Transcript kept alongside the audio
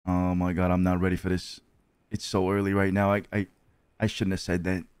Oh my god, I'm not ready for this. It's so early right now. I shouldn't have said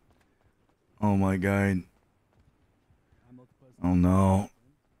that. Oh my god. Oh no.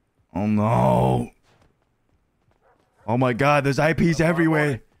 Oh no. Oh my god, there's IPs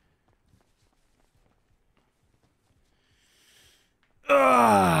everywhere.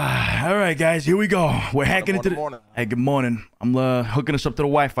 All right, guys, here we go. We're hacking into the... Hey, good morning. I'm hooking us up to the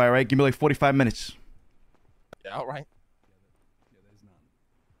Wi-Fi, all right? Give me like 45 minutes. Yeah, all right.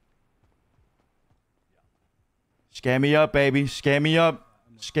 Scare me up, baby. Scare me up.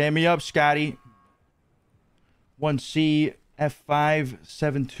 Scare me up, Scotty. 1C F5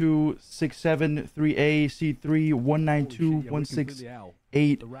 7267 3A C3 192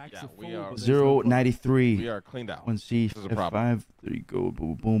 168 093. We are cleaned out. 1C F5. There you go.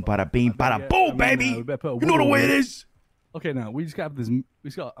 Boom, boom, bada bing, bada boom, baby. You know the way it is. Okay, now we just got this. I'm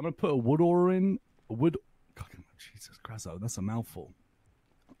gonna put a wood order in. A wood. God, Jesus Christ, that's a mouthful.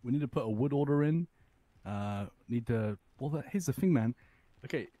 We need to put a wood order in. Well, here's the thing, man.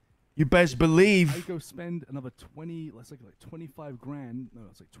 Okay. You best believe. I go spend another 20, let's say like 25 grand. No,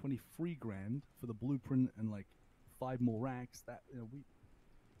 it's like 23 grand for the blueprint and like 5 more racks. That,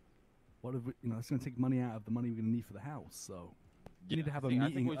 what if we, that's going to take money out of the money we're going to need for the house. So we need to have a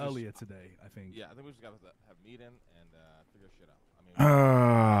meeting earlier today, I think. Yeah, I think we just got to have a meeting and figure shit out. I mean,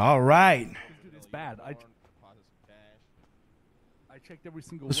 all right. Dude, it's bad. I checked every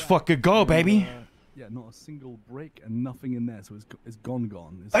single Let's rack fucking go, baby. Yeah, not a single brick and nothing in there, so it's gone.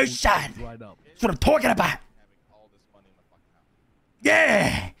 It's shot. Dried up. That's what I'm talking about.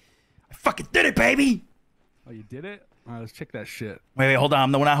 Yeah, I fucking did it, baby. Oh, you did it? All right, let's check that shit. Wait, hold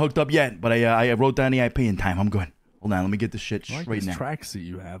on. We're not hooked up yet, but I wrote down the IP in time. I'm good. Hold on, let me get this shit straight now. I like this tracksuit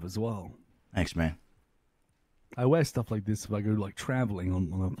you have as well. Thanks, man. I wear stuff like this if I go like traveling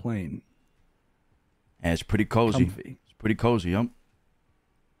on a plane. Yeah, it's pretty cozy. Comfy. It's pretty cozy, yup.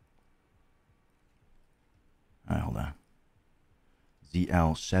 All right, hold on.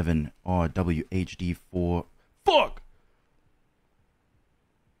 ZL7RWHD4. Fuck!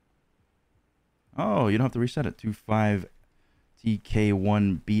 Oh, you don't have to reset it.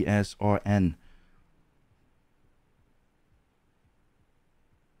 25TK1BSRN.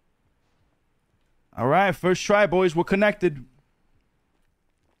 All right, first try, boys. We're connected.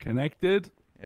 Connected?